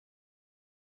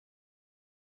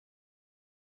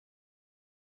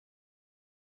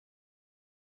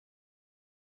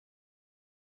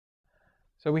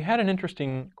So we had an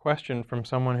interesting question from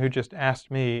someone who just asked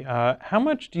me, how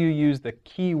much do you use the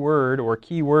keyword or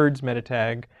keywords meta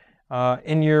tag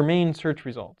in your main search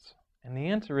results? And the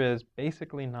answer is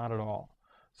basically not at all.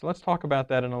 So let's talk about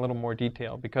that in a little more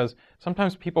detail, because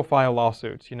sometimes people file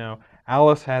lawsuits.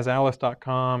 Alice has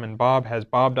alice.com and Bob has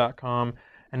bob.com,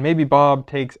 and maybe Bob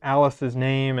takes Alice's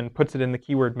name and puts it in the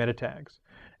keyword meta tags.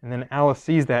 And then Alice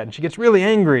sees that and she gets really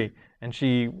angry, and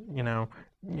she,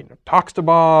 talks to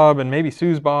Bob and maybe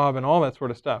sues Bob and all that sort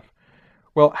of stuff.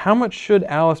 Well, how much should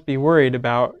Alice be worried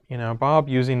about, Bob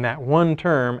using that one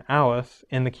term, Alice,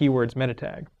 in the keywords meta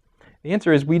tag? The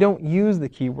answer is we don't use the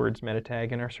keywords meta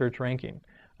tag in our search ranking.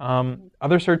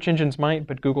 Other search engines might,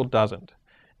 but Google doesn't.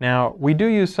 Now, we do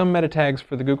use some meta tags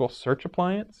for the Google Search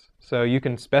Appliance, so you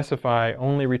can specify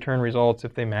only return results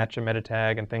if they match a meta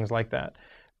tag and things like that.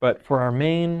 But for our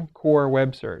main core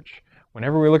web search,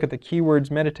 whenever we look at the keywords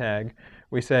meta tag,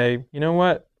 we say, you know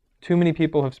what? Too many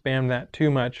people have spammed that too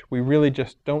much. We really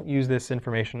just don't use this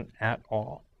information at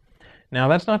all. Now,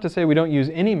 that's not to say we don't use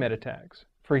any meta tags.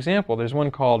 For example, there's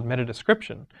one called meta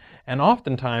description. And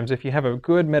oftentimes, if you have a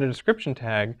good meta description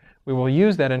tag, we will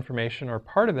use that information or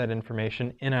part of that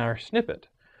information in our snippet.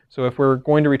 So if we're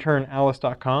going to return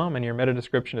alice.com and your meta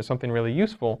description is something really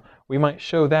useful, we might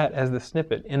show that as the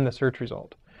snippet in the search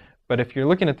result. But if you're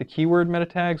looking at the keyword meta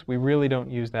tags, we really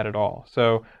don't use that at all.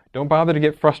 So don't bother to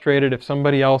get frustrated if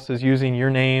somebody else is using your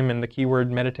name and the keyword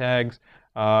meta tags.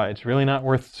 It's really not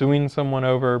worth suing someone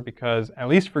over, because at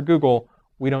least for Google,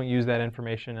 we don't use that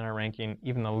information in our ranking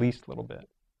even the least little bit.